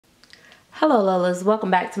Hello Lolas, welcome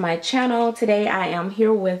back to my channel. Today I am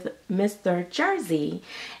here with Mr. Jersey,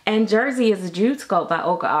 and Jersey is a Jude sculpt by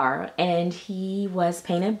Oka R, and he was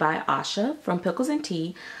painted by Asha from Pickles and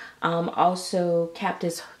Tea. Also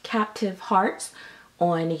Captive Hearts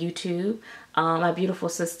on YouTube. My beautiful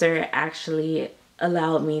sister actually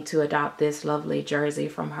allowed me to adopt this lovely Jersey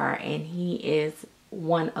from her, and he is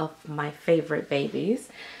one of my favorite babies,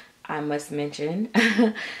 I must mention.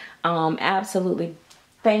 Absolutely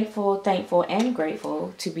thankful and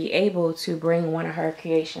grateful to be able to bring one of her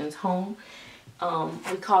creations home.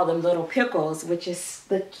 We call them little pickles, which is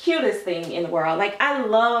the cutest thing in the world. Like, I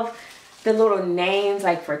love the little names,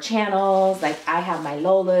 like for channels. Like, I have my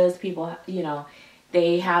Lolas, people, you know,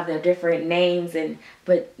 they have their different names,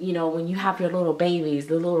 but you know, when you have your little babies,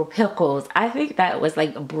 the little pickles, I think that was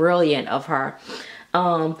like brilliant of her.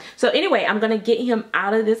 So anyway, I'm gonna get him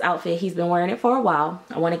out of this outfit. He's been wearing it for a while.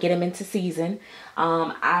 I want to get him into season.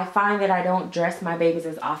 I find that I don't dress my babies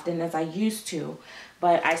as often as I used to,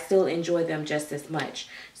 but I still enjoy them just as much.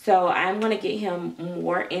 So I'm gonna get him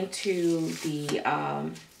more into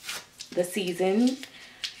the season.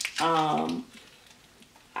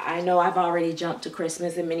 I know I've already jumped to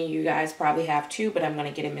Christmas, and many of you guys probably have too, but I'm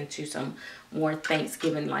gonna get him into some more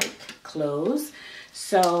Thanksgiving like clothes.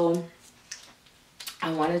 So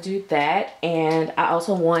I want to do that, and I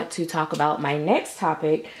also want to talk about my next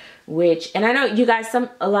topic, which, and I know you guys,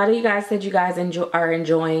 a lot of you guys said you guys are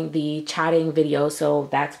enjoying the chatting video, so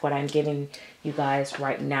that's what I'm giving you guys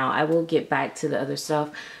right now. I will get back to the other stuff,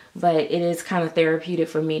 but it is kind of therapeutic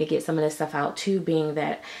for me to get some of this stuff out too, being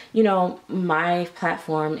that, you know, my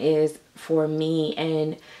platform is for me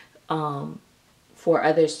and for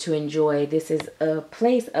others to enjoy. This is a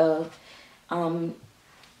place of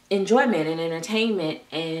enjoyment and entertainment,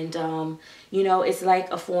 and you know, it's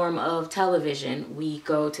like a form of television. We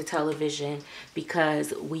go to television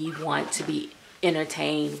because we want to be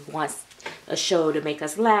entertained, want a show to make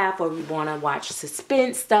us laugh, or we want to watch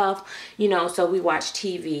suspense stuff, you know, so we watch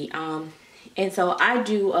TV. And so I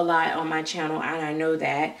do a lot on my channel, and I know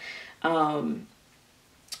that.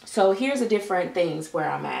 So here's the different things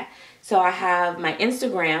where I'm at. So I have my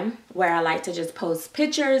Instagram, where I like to just post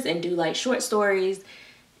pictures and do like short stories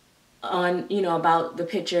on, you know, about the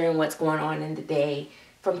picture and what's going on in the day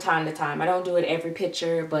from time to time. I don't do it every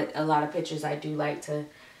picture, but a lot of pictures I do like to,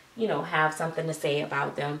 you know, have something to say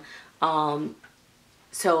about them.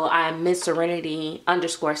 So I'm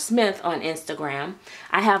MsSerenity_Smith on Instagram.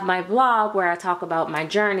 I have my blog where I talk about my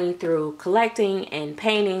journey through collecting and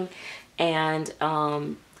painting, and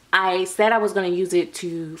I said I was going to use it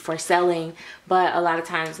for selling, but a lot of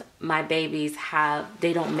times my babies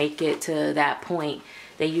they don't make it to that point.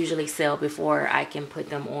 They usually sell before I can put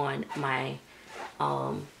them on my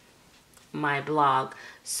my blog.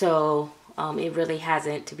 So it really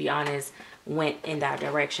hasn't, to be honest, went in that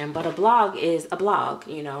direction. But a blog is a blog,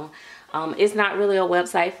 you know. It's not really a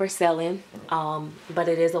website for selling, but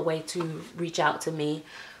it is a way to reach out to me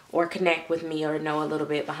or connect with me or know a little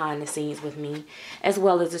bit behind the scenes with me, as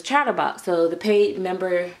well as a Chatterbox. So the paid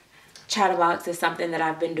member Chatterbox is something that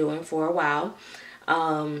I've been doing for a while.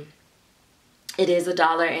 It is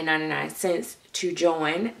 $1.99 to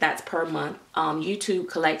join. That's per month. YouTube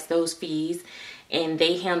collects those fees, and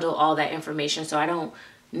they handle all that information. So I don't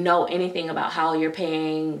know anything about how you're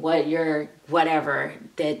paying, whatever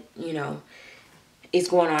that, you know, is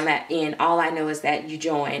going on that end. All I know is that you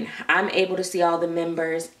join. I'm able to see all the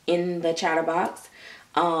members in the Chatterbox,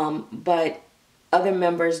 but other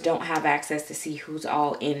members don't have access to see who's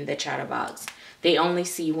all in the Chatterbox. They only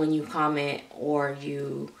see when you comment or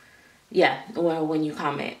when you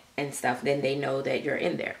comment and stuff, then they know that you're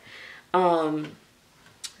in there. Or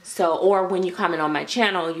when you comment on my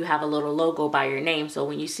channel, you have a little logo by your name. So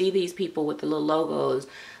when you see these people with the little logos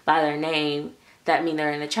by their name, that means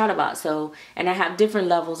they're in the Chatterbox. So, and I have different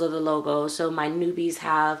levels of the logo. So my newbies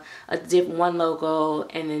have one logo,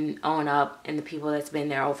 and then on up, and the people that's been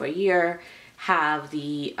there over a year have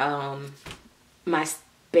the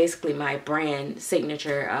basically my brand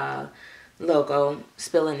signature logo,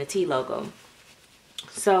 spilling the tea logo.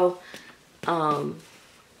 So all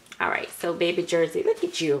right, so baby Jersey, look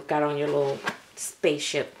at you, got on your little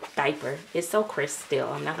spaceship diaper. It's so crisp still.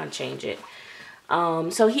 I'm not gonna change it.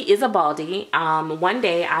 So he is a baldy. One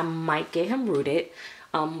day I might get him rooted.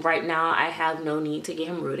 Right now I have no need to get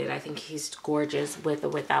him rooted. I think he's gorgeous with or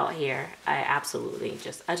without hair. I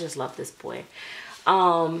just love this boy.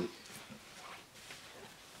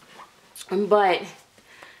 But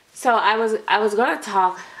so I was gonna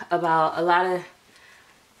talk about a lot of,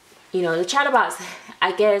 you know, the Chatterbox.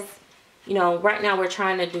 I guess, you know, right now we're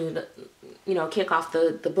trying to do kick off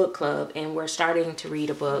the book club, and we're starting to read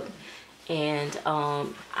a book. And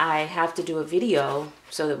I have to do a video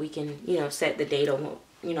so that we can, you know, set the date on,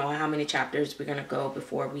 you know, how many chapters we're gonna go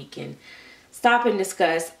before we can stop and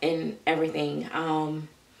discuss and everything.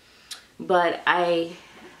 But I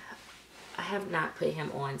have not put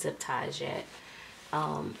him on zip ties yet.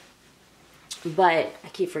 But I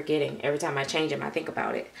keep forgetting. Every time I change him, I think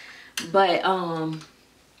about it. But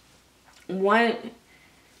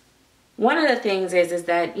one of the things is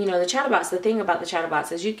that, you know, the Chatterbox, the thing about the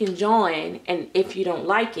Chatterbox is you can join, and if you don't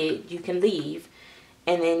like it, you can leave,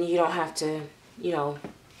 and then you don't have to, you know,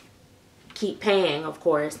 keep paying, of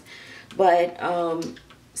course. But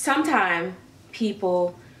sometimes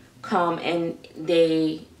people come and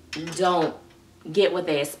they don't get what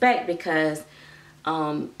they expect because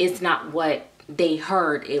it's not what they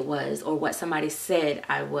heard it was, or what somebody said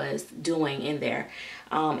I was doing in there.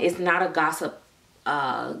 It's not a gossip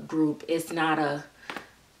group. It's not a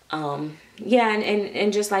yeah,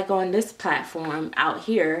 and just like on this platform out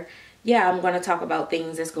here, yeah, I'm going to talk about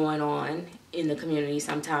things that's going on in the community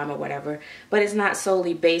sometime or whatever, but it's not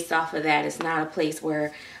solely based off of that. It's not a place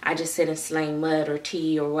where I just sit and sling mud or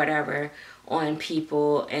tea or whatever on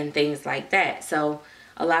people and things like that. So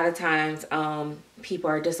a lot of times people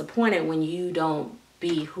are disappointed when you don't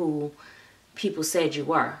be who people said you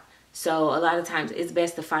were. So a lot of times it's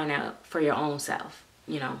best to find out for your own self,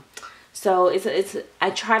 you know. So I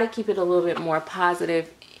try to keep it a little bit more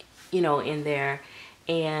positive, you know, in there,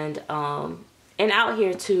 and out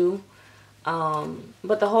here too.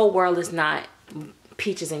 But the whole world is not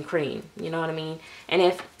peaches and cream, you know what I mean? And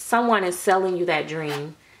if someone is selling you that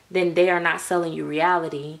dream, then they are not selling you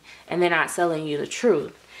reality, and they're not selling you the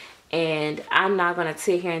truth. And I'm not going to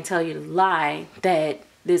sit here and tell you the lie that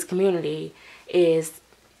this community is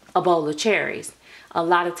a bowl of cherries. A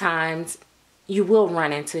lot of times you will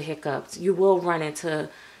run into hiccups. You will run into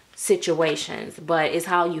situations, but it's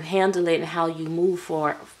how you handle it and how you move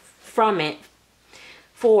forward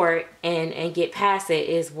and get past it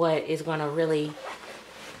is what is going to really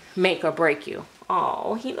make or break you.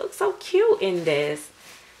 Oh, he looks so cute in this.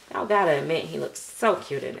 I gotta admit, he looks so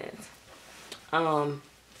cute in this. I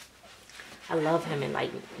love him in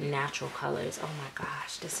like natural colors. Oh my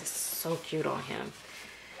gosh, this is so cute on him.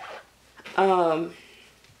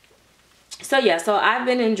 So yeah, so I've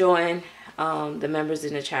been enjoying the members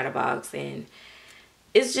in the Chatterbox, and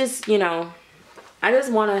it's just, you know, I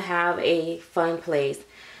just want to have a fun place.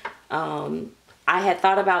 I had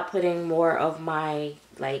thought about putting more of my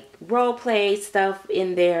like role play stuff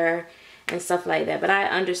in there and stuff like that, but I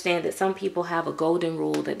understand that some people have a golden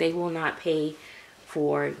rule that they will not pay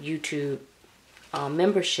for YouTube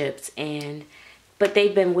memberships, but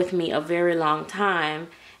they've been with me a very long time,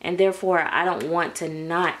 and therefore I don't want to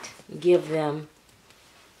not give them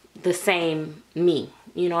the same me,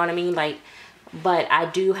 you know what I mean? Like, but I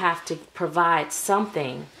do have to provide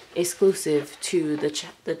something exclusive to the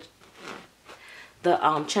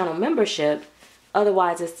channel membership.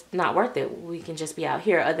 Otherwise it's not worth it. We can just be out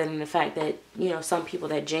here, other than the fact that, you know, some people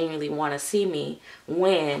that genuinely want to see me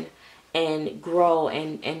win and grow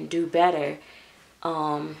and do better,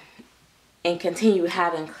 and continue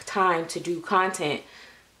having time to do content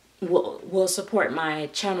will support my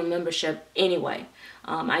channel membership anyway.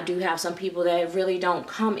 I do have some people that really don't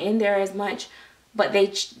come in there as much, but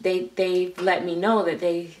they let me know that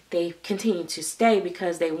they continue to stay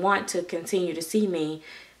because they want to continue to see me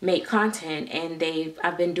make content, and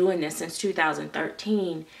I've been doing this since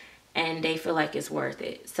 2013, and they feel like it's worth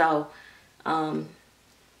it. So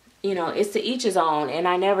you know, it's to each his own, and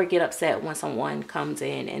I never get upset when someone comes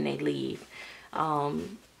in and they leave.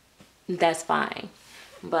 That's fine.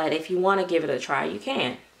 But if you want to give it a try, you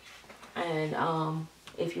can. And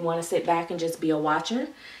if you want to sit back and just be a watcher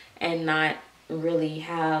and not really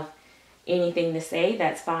have anything to say,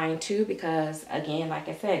 that's fine too, because again, like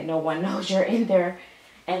I said, no one knows you're in there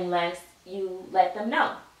unless you let them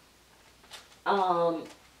know.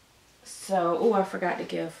 So, oh, I forgot to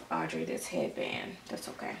give Audrey this headband. That's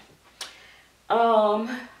okay.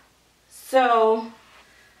 So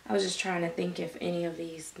I was just trying to think if any of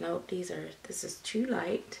these, nope, this is too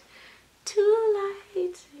light.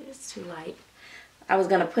 It's too light. I was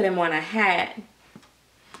gonna put him on a hat,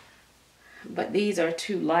 but these are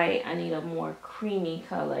too light. I need a more creamy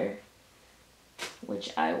color,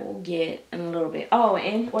 which I will get in a little bit. Oh,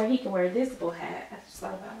 or he can wear this little hat. I just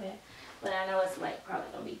thought about that, but I know it's like probably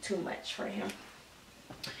gonna be too much for him.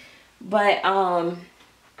 But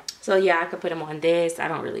so yeah, I could put him on this. I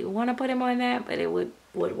don't really want to put him on that, but it would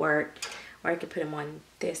work. Or I could put him on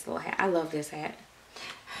this little hat. I love this hat.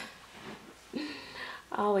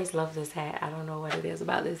 I always love this hat. I don't know what it is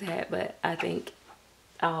about this hat, but I think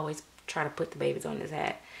I always try to put the babies on this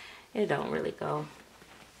hat. It don't really go.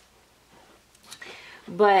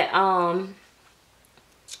 But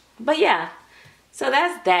yeah, so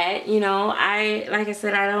that's that. You know, like I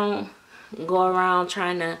said, I don't go around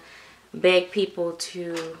trying to beg people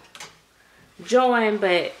to join,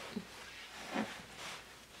 but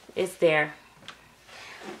it's there.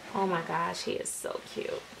 Oh my gosh, he is so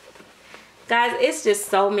cute. Guys, it's just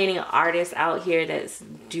so many artists out here that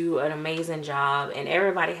do an amazing job, and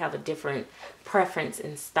everybody have a different preference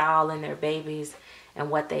and style in their babies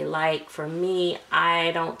and what they like. For me,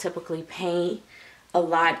 I don't typically paint a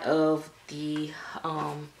lot of the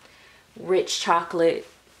rich chocolate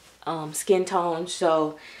skin tone,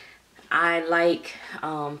 so I like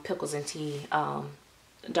pickles and tea,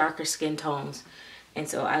 darker skin tones. And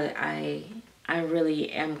so I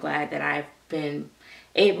really am glad that I've been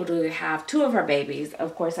able to have 2 of her babies.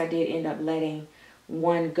 Of course, I did end up letting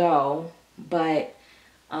one go, but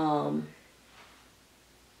I'm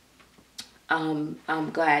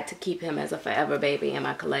glad to keep him as a forever baby in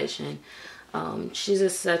my collection. She's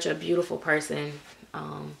just such a beautiful person,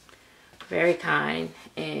 very kind,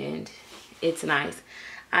 and it's nice.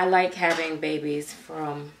 I like having babies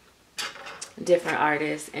from different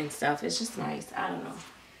artists and stuff. It's just nice. I don't know.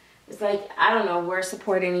 It's like, I don't know, we're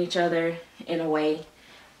supporting each other in a way,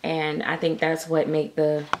 and I think that's what make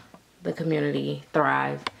the community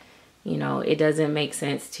thrive. You know, it doesn't make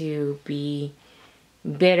sense to be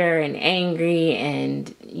bitter and angry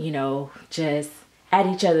and, you know, just at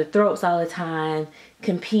each other's throats all the time,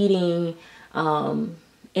 competing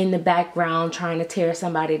in the background, trying to tear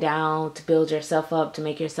somebody down to build yourself up, to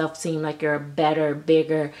make yourself seem like you're better,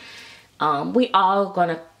 bigger. We all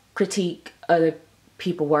gonna critique other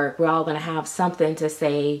people's work. We're all gonna have something to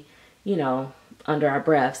say, you know, under our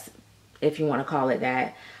breaths, if you want to call it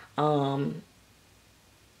that.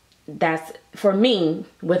 That's, for me,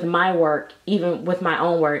 with my work, even with my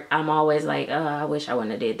own work, I'm always like, I wish I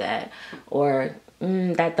wouldn't have did that, or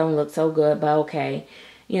that don't look so good, but okay,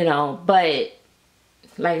 you know. But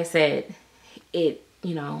like I said, you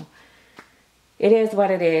know, it is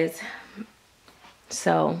what it is.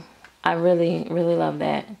 So I really, really love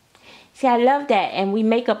that. See, I love that. And we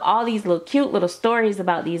make up all these little cute little stories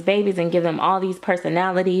about these babies and give them all these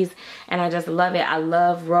personalities. And I just love it. I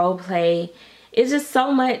love role play. It's just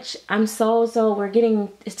so much. We're getting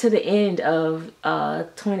to the end of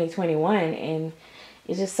 2021. And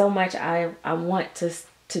it's just so much I want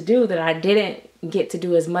to do that I didn't get to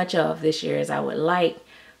do as much of this year as I would like.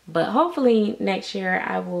 But hopefully next year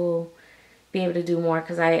I will be able to do more,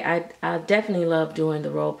 because I definitely love doing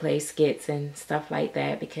the role play skits and stuff like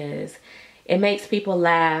that, because it makes people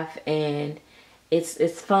laugh and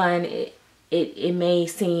it's fun. It may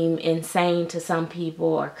seem insane to some people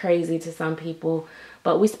or crazy to some people,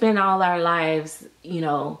 but we spend all our lives, you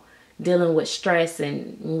know, dealing with stress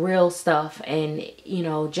and real stuff, and, you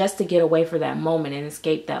know, just to get away for that moment and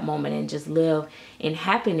escape that moment and just live in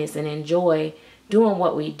happiness and enjoy doing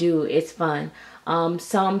what we do. It's fun.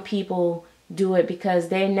 Some people do it because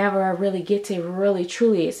they never really get to really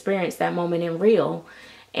truly experience that moment in real.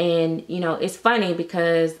 And, you know, it's funny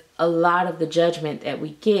because a lot of the judgment that we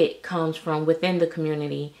get comes from within the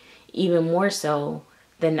community, even more so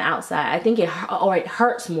than the outside. I think it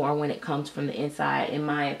hurts more when it comes from the inside, in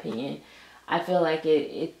my opinion. I feel like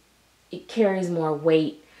it carries more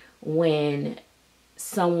weight when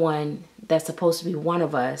someone that's supposed to be one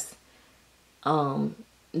of us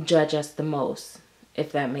judge us the most,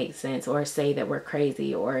 if that makes sense, or say that we're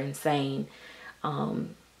crazy or insane.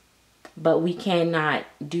 But we cannot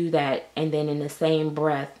do that and then in the same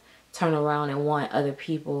breath turn around and want other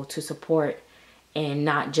people to support and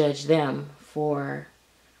not judge them for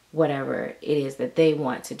whatever it is that they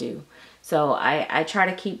want to do. So I try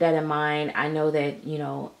to keep that in mind. I know that, you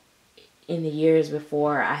know, in the years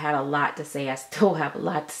before I had a lot to say. I still have a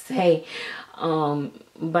lot to say,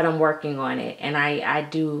 but I'm working on it. And I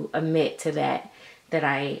do admit to that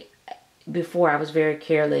before I was very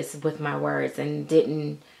careless with my words and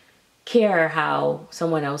didn't care how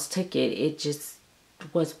someone else took it. It just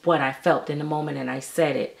was what I felt in the moment and I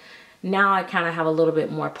said it. Now I kind of have a little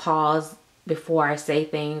bit more pause before I say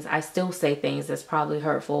things. I still say things that's probably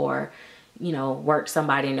hurtful or, you know, work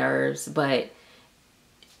somebody's nerves, but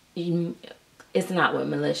it's not with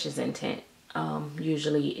malicious intent.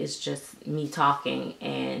 Usually it's just me talking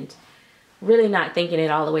and really not thinking it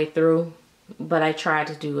all the way through. But I try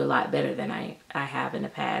to do a lot better than I have in the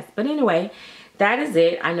past. But anyway, that is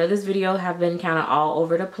it. I know this video have been kind of all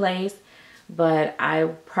over the place, but I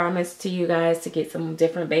promised to you guys to get some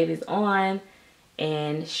different babies on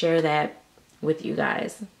and share that with you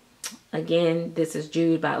guys. Again, this is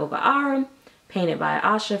Jude by Oga Aram, painted by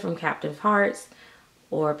Asha from Captive Hearts.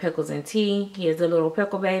 or pickles and tea. He is a little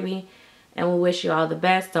pickle baby. And we wish you all the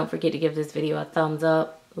best. Don't forget to give this video a thumbs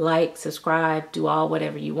up, like, subscribe, do all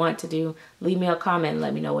whatever you want to do. Leave me a comment and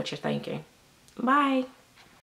let me know what you're thinking. Bye.